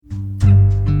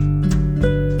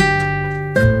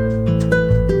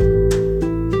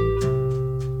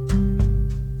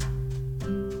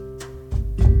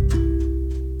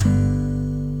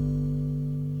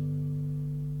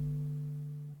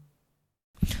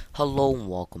Hello and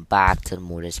welcome back to the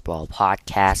Mortis Brawl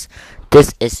podcast.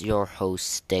 This is your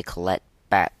host Colette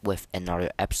back with another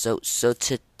episode. So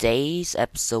today's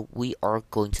episode we are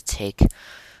going to take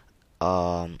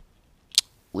um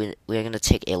we're gonna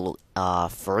take a look.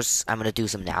 First I'm gonna do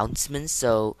some announcements.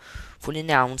 So for the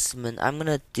announcement I'm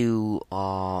gonna do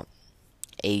a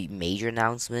major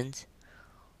announcement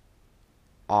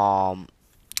um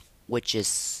which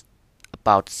is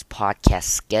about this podcast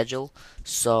schedule.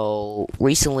 So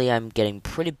recently I'm getting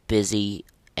pretty busy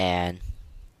and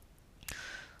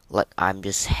like I'm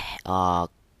just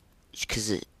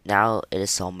because now it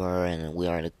is summer and we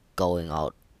are going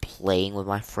out playing with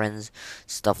my friends,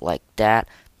 stuff like that,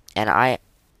 and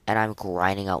I'm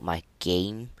grinding out my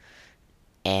game,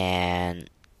 and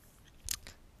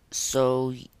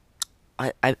so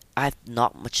I have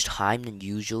not much time than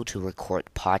usual to record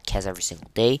podcasts every single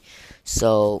day,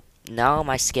 so now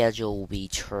my schedule will be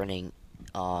turning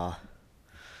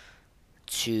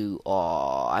to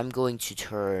I'm going to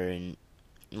turn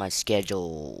my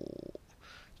schedule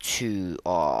to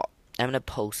I'm gonna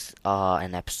post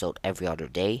an episode every other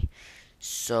day.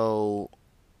 So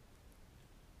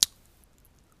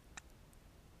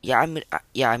I'm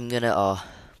gonna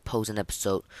post an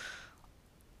episode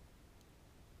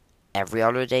every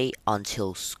other day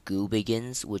until school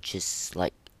begins, which is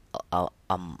like a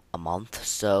month.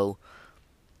 So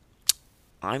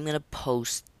I'm gonna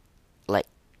post like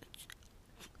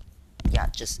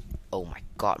just oh my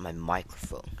god, my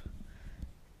microphone.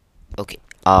 Okay,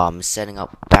 setting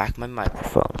up back my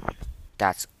microphone.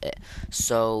 That's it.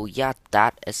 So yeah,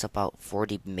 that is about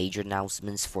 40 major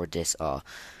announcements for this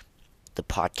the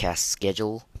podcast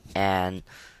schedule, and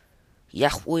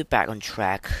yeah, we'll be back on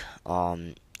track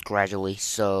gradually.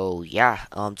 So yeah,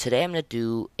 today I'm gonna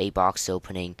do a box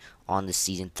opening on the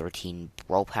season 13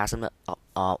 Brawl Pass. I'm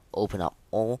gonna open up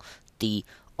all the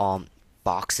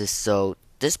boxes. So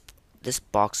this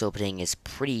box opening is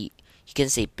pretty, you can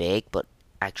say big, but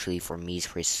actually for me it's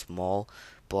pretty small,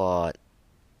 but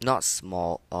not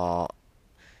small.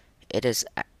 It is.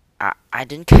 I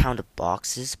didn't count the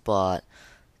boxes, but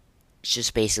it's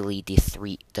just basically the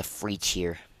free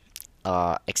tier.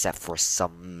 Except for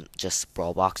some just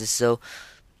brawl boxes. So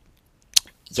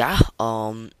yeah,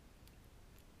 I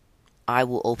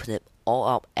will open it all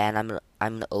up, and I'm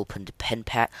gonna open the pen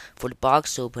pack for the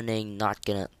box opening.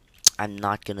 I'm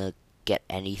not gonna get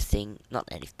anything, not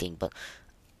anything, but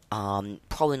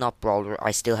probably not brawler.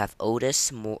 I still have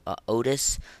Otis,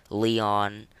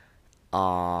 Leon,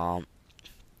 um,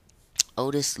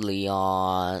 Otis,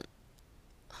 Leon,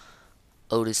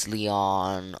 Otis,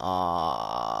 Leon,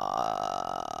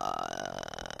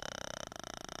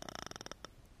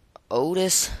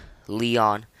 Otis,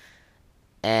 Leon,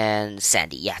 and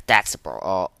Sandy. Yeah, that's the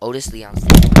bro. Otis, Leon,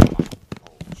 Sandy.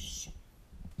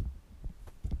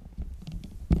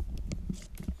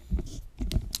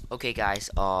 Oh, okay, guys.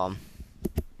 My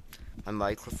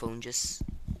microphone just.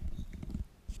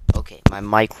 Okay, my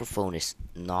microphone is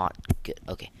not good.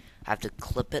 Okay, I have to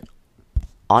clip it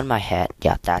on my head.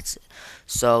 Yeah, that's it.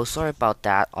 So sorry about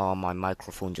that. My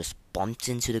microphone just bumped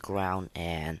into the ground,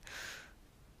 and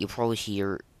you probably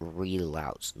hear really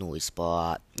loud noise.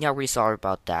 But yeah, really sorry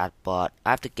about that. But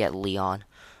I have to get Leon.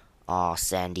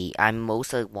 Sandy. I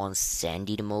mostly want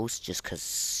Sandy the most, just cause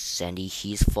Sandy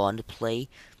he's fun to play,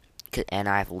 and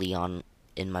I have Leon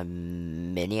in my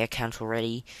mini account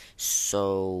already.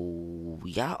 So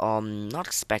yeah, not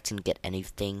expecting to get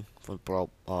anything from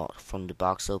the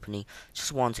box opening.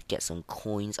 Just want to get some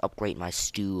coins, upgrade my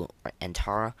Stu and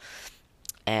Tara,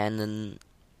 and then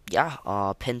yeah,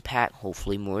 pin pack.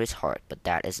 Hopefully more is hard, but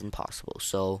that is impossible.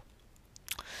 So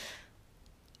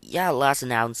yeah, last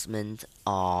announcement.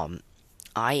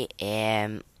 I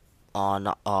am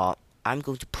on I'm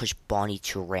going to push Bonnie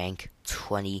to rank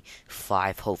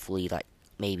 25, hopefully like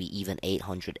maybe even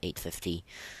 800, 850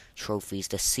 trophies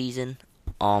this season.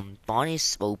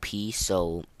 Bonnie's OP,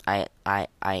 so I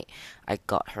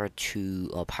got her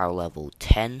to power level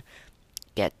 10,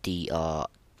 get the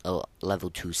level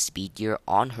 2 speed gear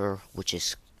on her,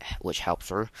 which helps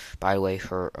her. By the way,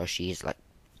 she is like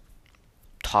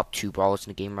top 2 brawlers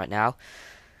in the game right now.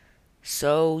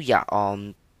 So yeah,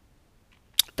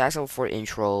 that's all for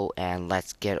intro, and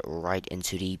let's get right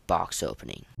into the box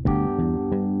opening.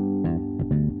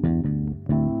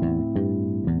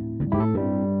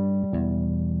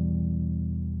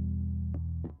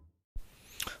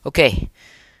 Okay,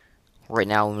 right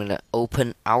now I'm gonna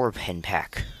open our pen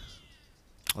pack.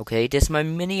 Okay, this is my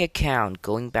mini account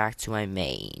going back to my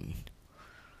main.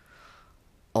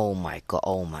 Oh my god,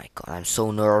 I'm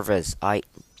so nervous. I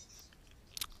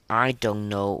don't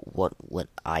know what would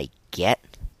I get,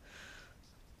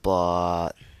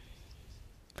 but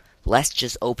let's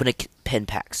just open a pin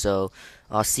pack. So,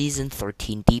 Season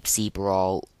 13 Deep Sea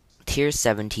Brawl Tier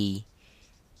 70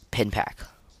 pin pack.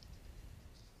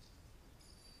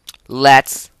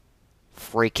 Let's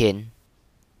freaking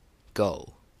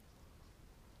go.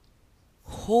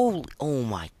 Holy,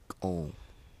 oh.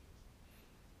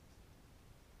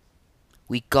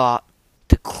 We got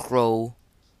the Crow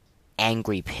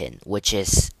Angry pin, which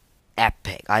is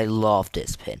epic. I love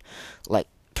this pin. Like,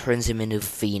 turns him into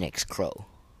Phoenix Crow,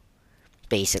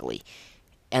 basically.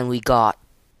 And we got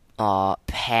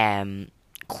Pam,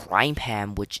 Crime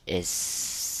Pam, which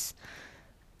is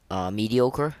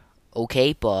mediocre.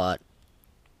 Okay, but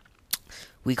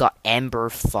we got Amber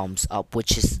Thumbs Up,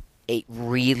 which is a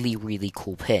really, really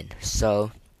cool pin.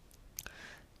 So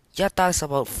yeah, that's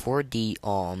about for the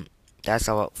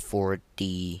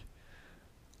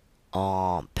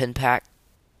pin pack.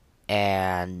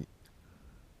 And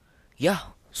yeah,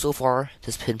 so far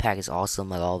this pin pack is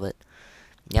awesome. I love it.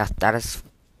 Yeah, that is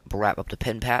wrap up the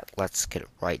pin pack. Let's get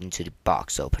right into the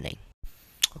box opening.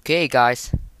 Okay,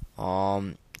 guys.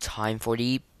 Time for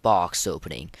the box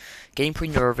opening. Getting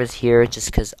pretty nervous here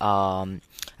just because I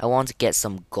want to get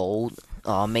some gold.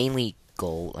 Mainly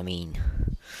gold. I mean,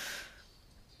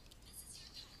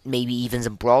 maybe even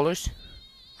some brawlers.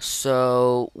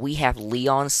 So we have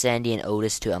Leon, Sandy, and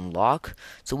Otis to unlock.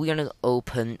 So we're gonna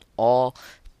open all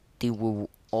the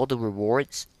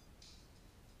rewards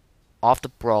of the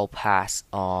Brawl Pass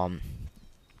on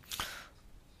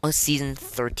Season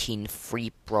 13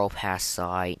 free Brawl Pass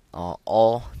side.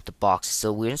 All the boxes.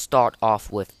 So we're gonna start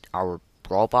off with our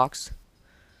Brawl box.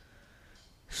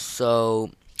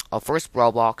 So our first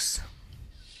Brawl box,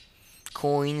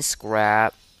 coins,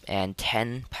 scrap, and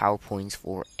 10 power points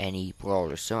for any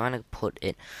brawler. So I'm gonna put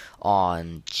it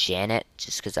on Janet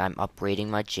just because I'm upgrading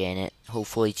my Janet,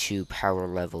 hopefully to power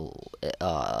level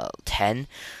 10.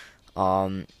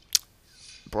 Brawl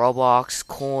box,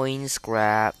 coins,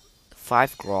 scrap,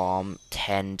 5 Grom,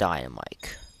 10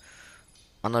 Dynamite.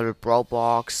 Another Brawl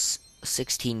box,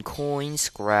 16 coins,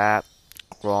 scrap,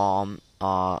 Grom,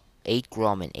 8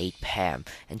 Grom and 8 Pam,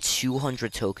 and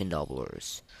 200 token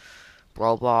doublers.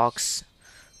 Brawl box,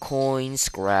 coins,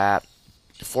 scrap,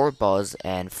 4 Buzz,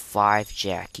 and 5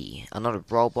 Jackie. Another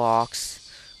Brawl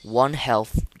box, 1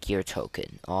 health gear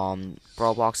token.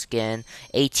 Brawl box again,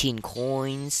 18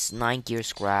 coins, 9 gear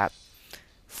scrap,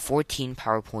 14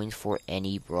 power points for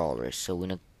any brawler. So we're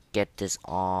gonna get this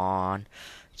on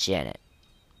Janet.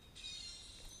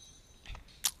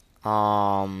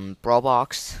 Brawl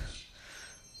box,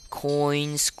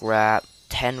 coins, scrap,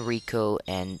 10 Rico,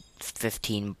 and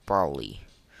 15 Barley.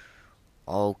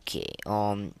 Okay,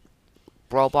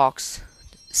 Brawl box,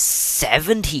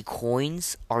 70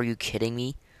 coins? Are you kidding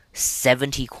me?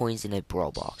 70 coins in a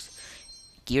Brawl box.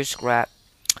 Gear scrap,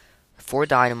 4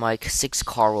 Dynamite, 6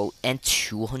 Carl, and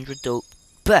 200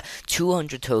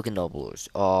 token doublers.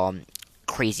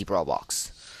 Crazy Brawl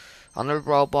box. Another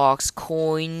Brawl box,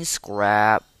 coins,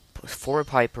 scrap, 4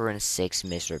 Piper, and 6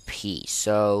 Mr. P.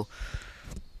 So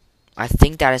I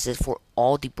think that is it for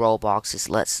all the Brawl boxes.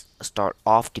 Let's start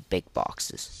off the big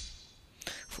boxes.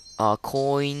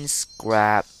 Coins,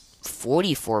 scrap,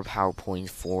 44 power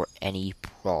points for any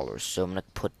brawler. So I'm gonna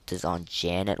put this on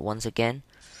Janet once again.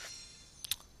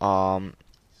 Another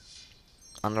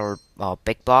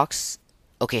big box.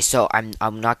 Okay, so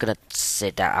I'm not gonna say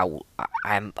that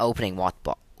I'm opening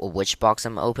which box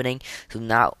I'm opening. So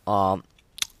now I'm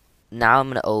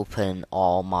gonna open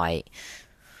all my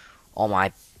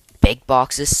big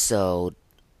boxes. So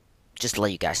just to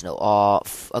let you guys know,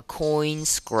 a coin,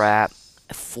 scrap,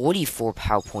 44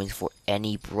 power points for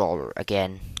any brawler.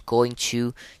 Again, going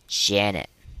to Janet.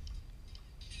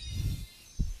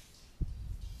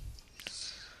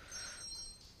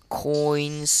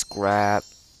 Coin, scrap,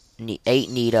 8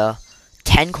 Nita,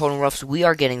 10 Colin Ruffs. We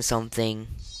are getting something.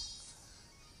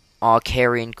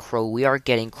 Carrion Crow. We are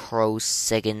getting Crow's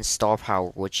second star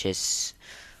power, which is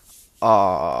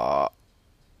I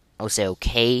would say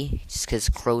okay, just because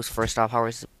Crow's first star power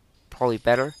is probably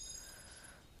better.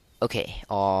 Okay,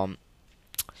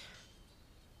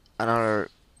 another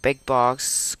big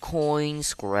box, coin,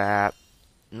 scrap,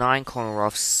 9 Colin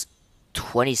Ruffs,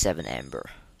 27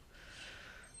 Amber.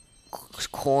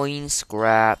 Coin,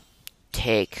 scrap,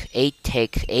 tick,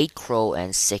 8 Crow,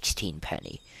 and 16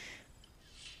 Penny.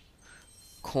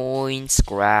 Coin,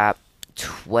 scrap,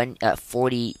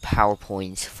 40 power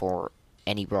points for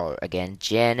any brawler. Again,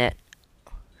 Janet.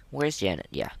 Where's Janet?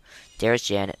 Yeah, there's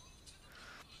Janet.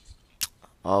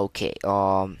 Okay,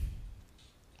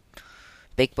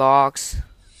 big box,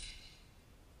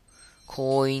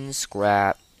 coin,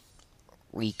 scrap,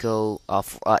 Rico,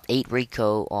 8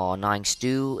 Rico, 9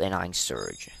 Stu, and 9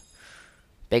 Surge.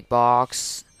 Big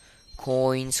box,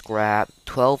 coin, scrap,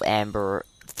 12 amber,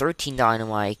 13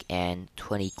 dynamite, and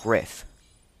 20 griff.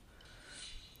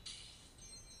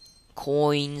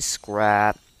 Coin,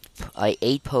 scrap,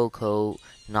 8 Poco,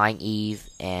 9 Eve,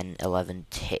 and 11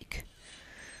 Tick.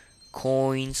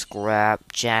 Coin, scrap,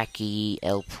 Jackie,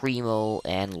 El Primo,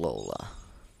 and Lola.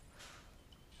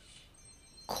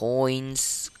 Coins,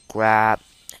 scrap,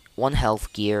 1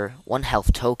 health gear, 1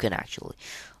 health token actually.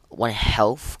 1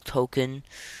 health token,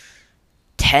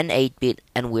 10 8-bit,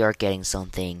 and we are getting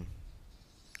something.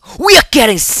 We are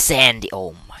getting Sandy!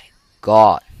 Oh my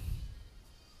god.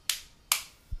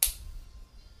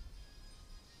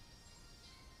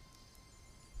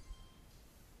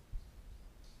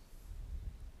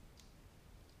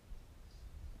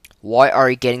 Why are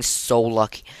you getting so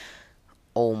lucky?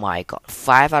 Oh my god.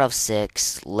 5 out of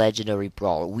 6 legendary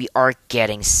brawler. We are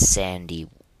getting Sandy.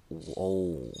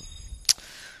 Whoa.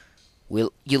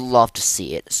 You love to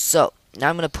see it. So, now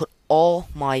I'm going to put all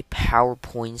my power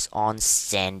points on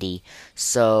Sandy.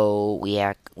 So, we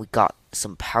got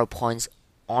some power points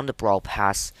on the Brawl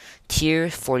Pass. Tier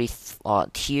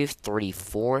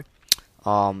 34.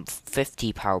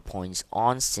 50 power points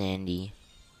on Sandy.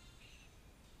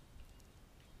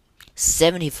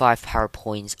 75 power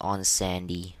points on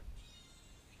Sandy.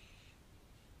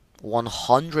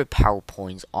 100 power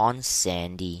points on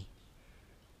Sandy.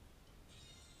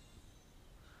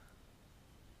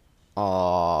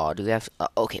 Do we have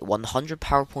okay, 100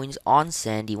 power points on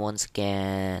Sandy once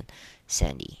again.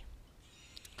 Sandy.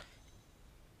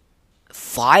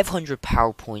 500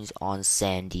 power points on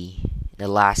Sandy in the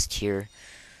last tier.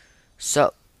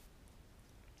 So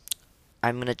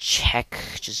I'm gonna check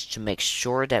just to make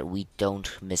sure that we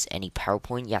don't miss any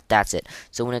PowerPoint. Yeah, that's it.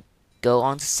 So I'm gonna go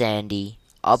on to Sandy,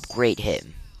 upgrade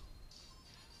him.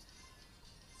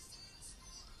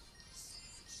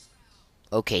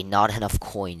 Okay, not enough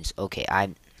coins. Okay,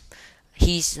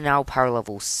 he's now power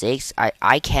level 6.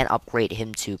 I can upgrade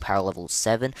him to power level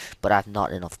 7, but I have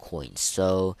not enough coins.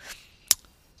 So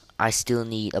I still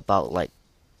need about like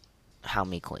how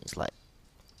many coins? Like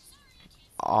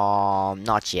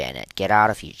not Janet. Get out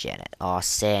of here, Janet.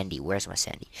 Sandy. Where's my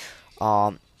Sandy?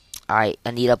 I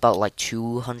need about like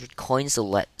 200 coins. So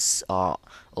let's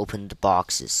open the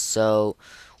boxes. So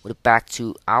we're back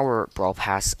to our Brawl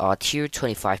Pass. Tier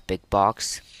 25 big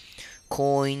box.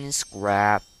 Coins,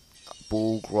 grab,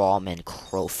 Bull, Grom, and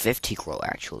Crow. 50 Crow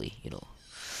actually. You know.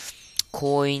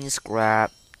 Coins, grab,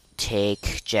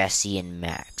 take Jesse and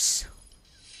Max.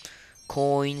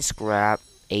 Coins, grab,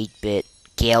 8-bit.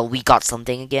 Gale, we got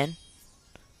something again.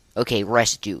 Okay,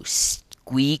 residue,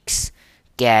 squeaks,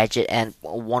 gadget, and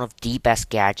one of the best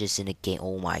gadgets in the game.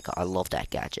 Oh my god, I love that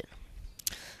gadget.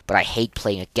 But I hate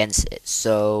playing against it.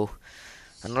 So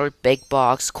another big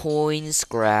box, coins,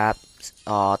 grab,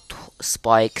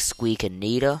 Spike, Squeak, and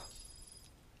Nita.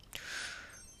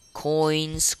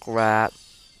 Coins, grab,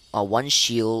 1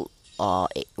 shield,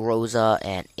 Rosa,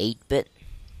 and 8-bit.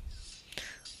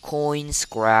 Coin,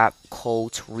 scrap,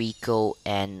 Colt, Rico,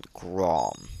 and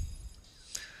Grom.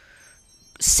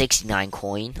 69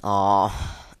 coin.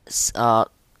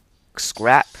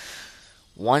 Scrap,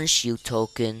 1 shield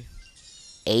token,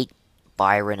 8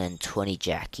 Byron, and 20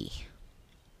 Jackie.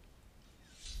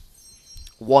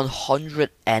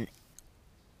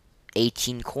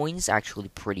 118 coins, actually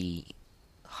pretty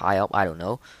high up. I don't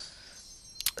know.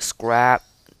 Scrap,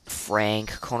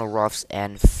 Frank, Connor Ruffs,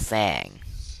 and Fang.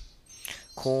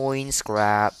 Coin,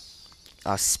 scrap,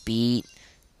 speed,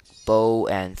 bow,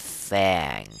 and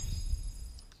fang.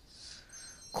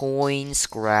 Coin,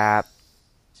 scrap,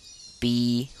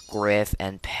 B, Griff,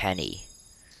 and Penny.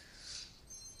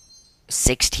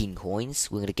 16 coins.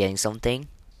 We're gonna getting something.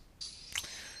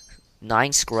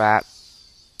 9 scrap.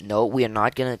 No, we are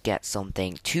not gonna get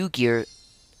something. 2 gear,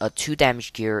 2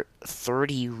 damage gear,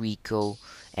 30 Rico,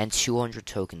 and 200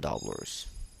 token dollars.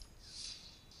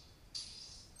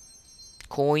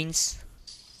 Coins,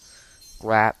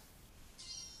 grab,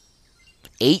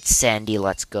 8 Sandy,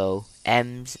 let's go,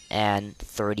 M's, and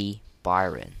 30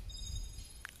 Byron.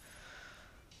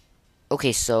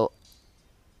 Okay, so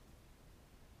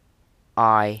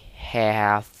I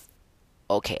have,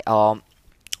 okay, I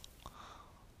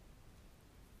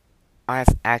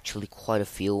have actually quite a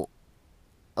few.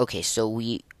 Okay, so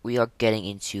we are getting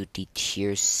into the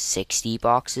tier 60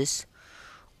 boxes.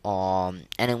 And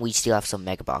then we still have some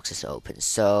mega boxes to open.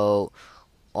 So,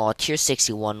 tier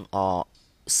 61,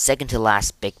 second to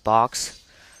last big box.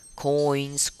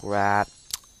 Coins, grab,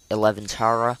 11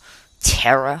 Terra,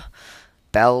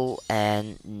 Belle,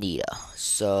 and Nita.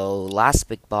 So, last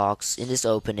big box in this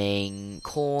opening,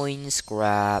 coins,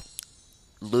 grab,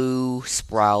 Lou,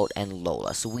 Sprout, and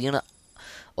Lola. So, we're gonna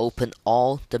open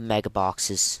all the mega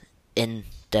boxes in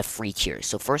the free tier.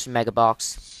 So first mega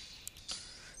box,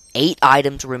 8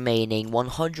 items remaining,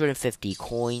 150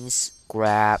 coins,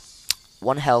 grab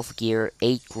 1 health gear,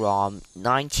 8 Grom,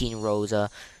 19 Rosa,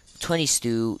 20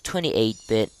 Stu, 28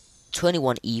 bit,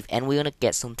 21 Eve, and we're gonna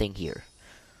get something here.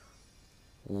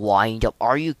 Wind up.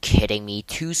 Are you kidding me?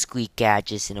 2 squeak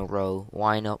gadgets in a row.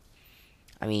 Wind up.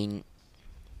 I mean,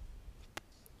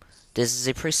 this is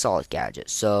a pretty solid gadget,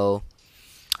 so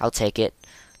I'll take it.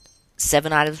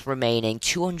 7 items remaining,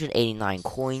 289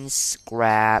 coins,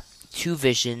 grab 2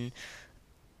 Vision,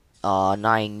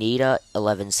 9 Nita,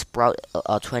 11 Sprout,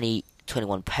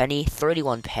 21 Penny,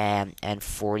 31 Pam, and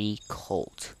 40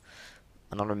 Colt.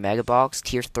 Another Mega Box,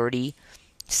 tier 30,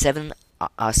 7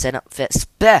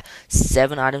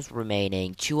 items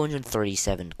remaining,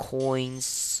 237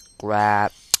 coins,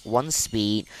 grab 1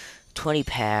 Speed, 20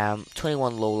 Pam,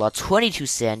 21 Lola, 22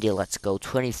 Sandy, let's go,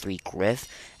 23 Griff,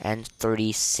 and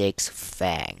 36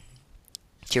 Fang.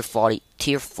 Tier 40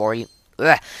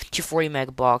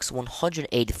 Mega Box,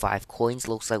 185 coins,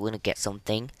 looks like we're gonna get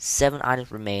something, 7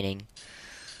 items remaining.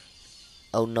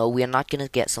 Oh no, we are not gonna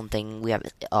get something. We have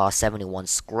 71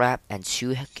 scrap and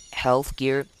 2 health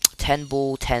gear, 10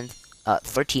 bull,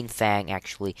 13 fang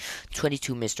actually,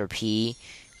 22 Mr. P,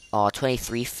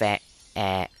 23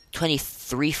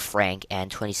 Frank,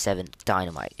 and 27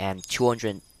 dynamite, and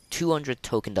 200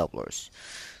 token doublers.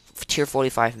 Tier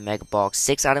 45 mega box,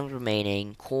 6 items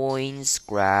remaining, coins,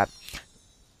 grab,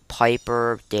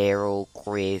 Piper, Daryl,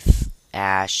 Griff,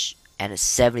 Ash, and a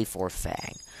 74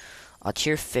 fang.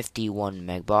 Tier 51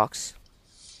 mega box,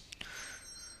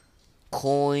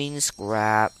 coins,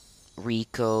 grab,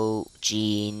 Rico,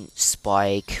 Jean,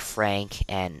 Spike, Frank,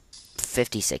 and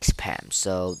 56 Pam,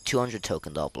 so 200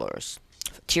 token doublers.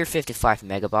 Tier 55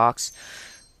 mega box,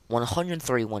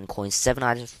 131 coins, 7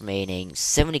 items remaining,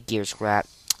 70 gear scrap,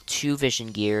 2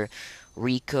 vision gear,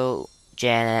 Rico,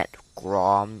 Janet,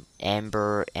 Grom,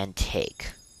 Amber, and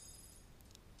Take.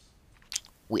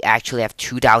 We actually have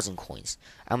 2,000 coins.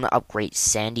 I'm gonna upgrade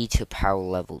Sandy to power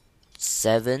level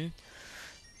 7.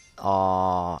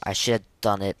 I should have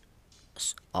done it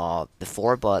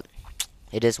before, but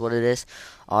it is what it is.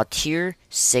 Tier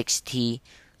 60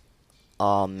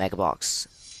 mega box.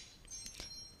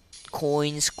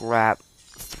 Coins, grab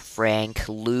Frank,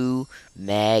 Lou,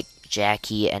 Meg,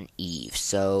 Jackie, and Eve.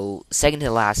 So second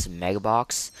to last mega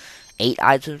box. 8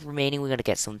 items remaining. We're gonna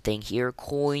get something here.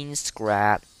 Coins,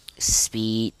 grab,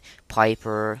 Speed,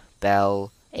 Piper,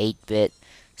 Bell, 8-bit,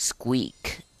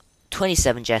 Squeak,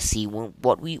 27 Jesse.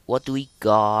 What do we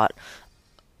got?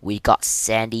 We got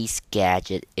Sandy's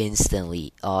gadget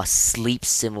instantly. Sleep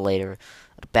simulator,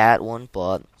 a bad one,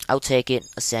 but I'll take it.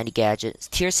 A Sandy gadget.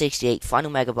 Tier 68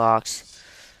 final mega box.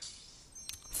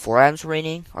 4 items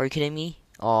remaining. Are you kidding me?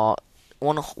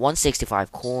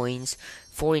 165 coins,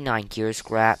 49 gear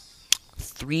scrap,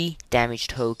 3 damage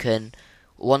token,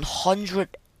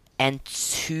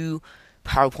 102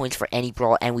 power points for any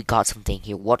brawl, and we got something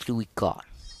here. What do we got?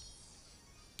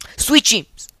 Sweet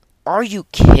Dreams! Are you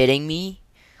kidding me?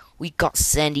 We got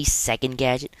Sandy's second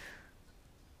gadget.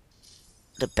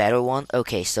 The better one.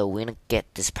 Okay, so we're gonna get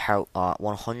this power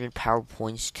 100 power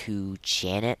points to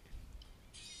Janet.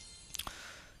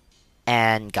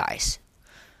 And guys,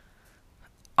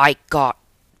 I got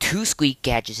 2 Squeak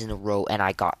gadgets in a row, and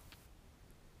I got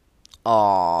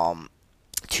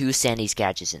 2 Sandy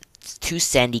gadgets in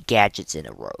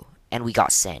a row, and we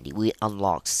got Sandy. We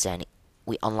unlocked Sandy.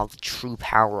 We unlocked the true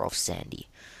power of Sandy,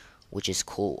 which is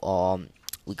cool.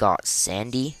 We got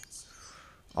Sandy,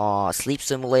 Sleep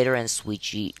Simulator, and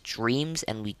Sweet Dreams,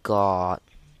 and we got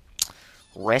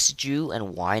Residue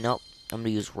and Wine Up. I'm gonna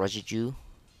use Residue,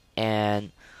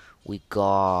 and we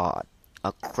got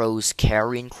a Crow's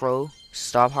Carrion Crow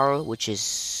star power, which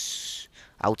is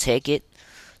I'll take it.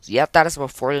 So yeah, that is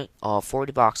about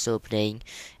 40 box opening,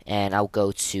 and I'll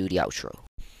go to the outro.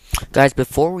 Guys,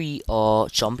 before we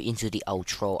jump into the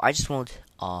outro, I just want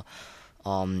to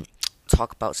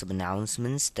talk about some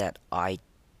announcements that I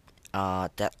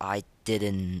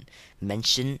didn't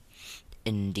mention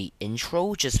in the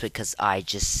intro, just because I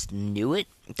just knew it.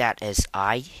 That is,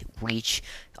 I reached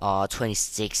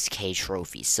 26k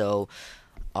trophies. So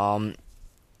I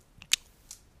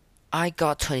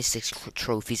got 26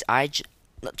 trophies.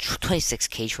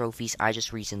 26k trophies. I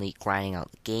just recently grinding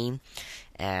out the game,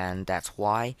 and that's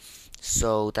why.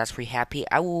 So that's pretty happy.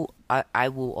 I will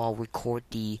record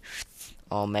the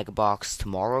mega box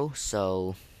tomorrow.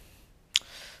 So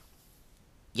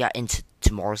yeah, into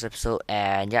tomorrow's episode,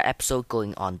 and yeah, episode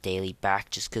going on daily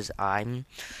back, just because I'm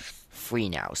free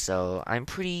now. So I'm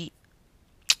pretty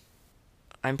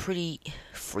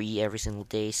free every single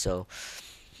day. So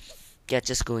yeah,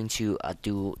 just going to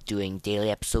doing daily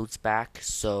episodes back.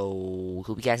 So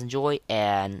hope you guys enjoy.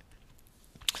 And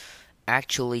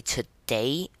actually,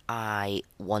 today I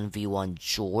 1v1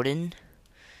 Jordan.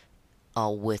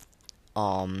 With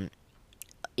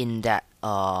in that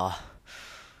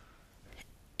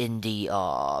in the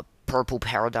Purple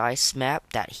Paradise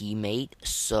map that he made.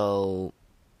 So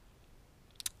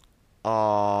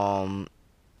um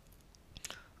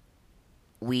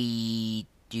we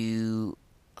do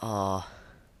uh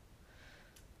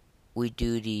we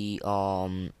do the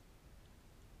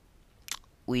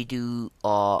we do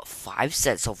 5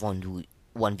 sets of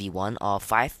 1v1,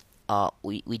 five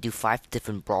we do 5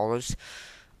 different brawlers.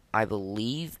 I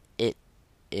believe it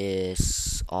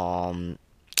is the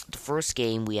first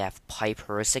game we have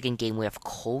Piper, second game we have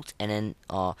Colt, and then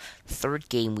third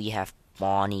game we have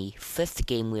Bonnie, fifth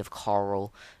game we have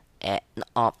Carl, and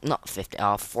not fifth,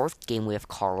 fourth game we have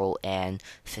Carl, and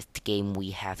fifth game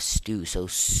we have Stu. So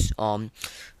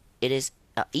it is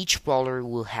each brawler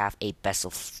will have a best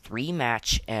of 3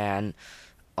 match, and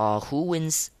who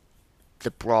wins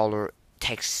the brawler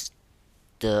takes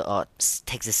a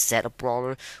set of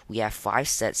brawler. We have 5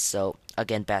 sets, so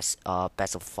again best of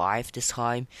 5 this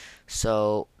time.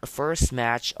 So the first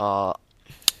match,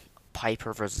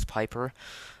 Piper versus Piper.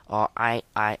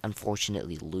 I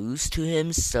unfortunately lose to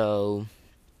him, so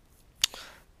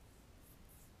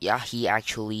yeah, he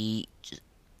actually,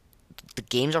 the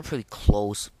games are pretty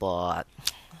close, but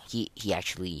he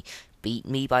actually beat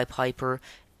me by Piper.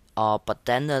 But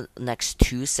then the next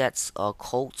 2 sets,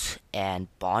 Colt and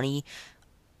Bonnie.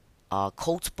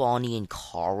 Colt, Bonnie, and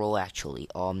Carl actually.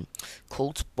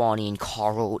 Colt, Bonnie, and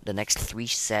Carl. The next 3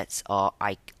 sets.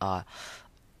 I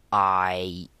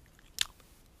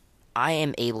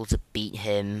am able to beat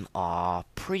him.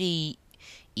 Pretty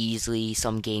easily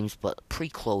some games, but pretty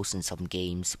close in some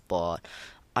games. But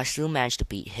I still managed to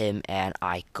beat him, and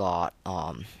I got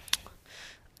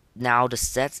Now the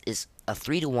sets is a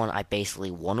 3-1. I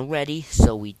basically won already.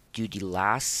 So we do the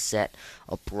last set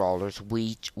of brawlers,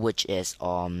 which is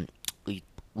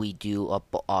we do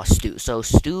Stu. So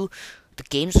Stu, the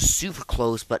games are super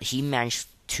close, but he managed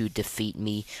to defeat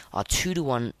me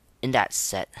 2-1 in that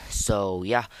set. So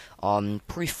yeah,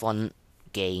 pretty fun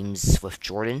games with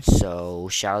Jordan. So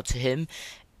shout out to him.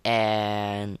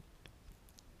 And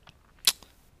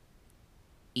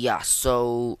yeah,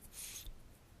 so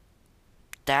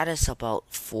that is about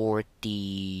for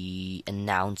the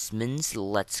announcements.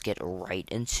 Let's get right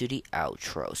into the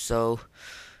outro. So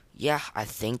yeah, I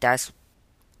think that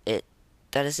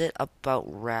is it about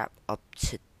wrap up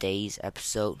today's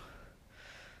episode.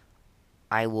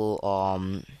 I will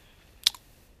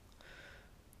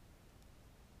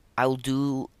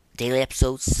do daily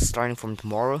episodes starting from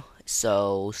tomorrow,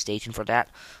 so stay tuned for that.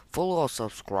 Follow or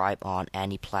subscribe on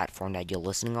any platform that you're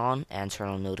listening on, and turn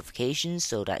on notifications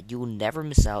so that you will never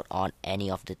miss out on any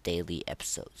of the daily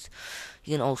episodes.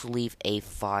 You can also leave a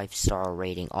 5-star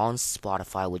rating on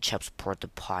Spotify, which helps support the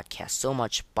podcast so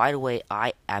much. By the way,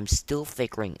 I am still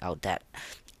figuring out that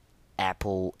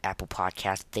Apple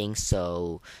Podcast thing,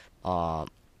 so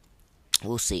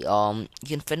we'll see. You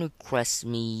can friend request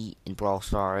me in Brawl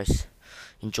Stars,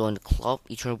 you can join the club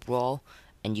Eternal Brawl,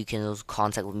 and you can also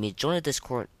contact with me. Join the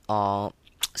Discord,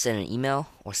 send an email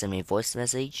or send me a voice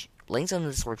message. Links in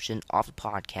the description of the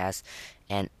podcast,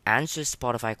 and answer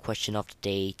Spotify question of the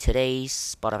day. Today's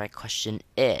Spotify question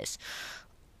is,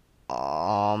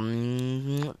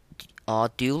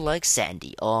 do you like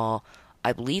Sandy?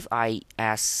 I believe I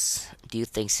asked, do you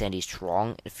think Sandy's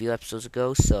strong a few episodes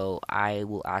ago? So I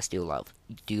will ask, do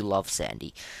you love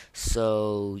Sandy?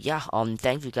 So yeah,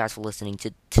 thank you guys for listening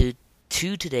to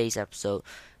today's episode.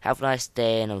 Have a nice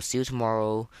day, and I'll see you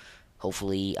tomorrow.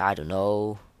 Hopefully, I don't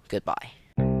know. Goodbye.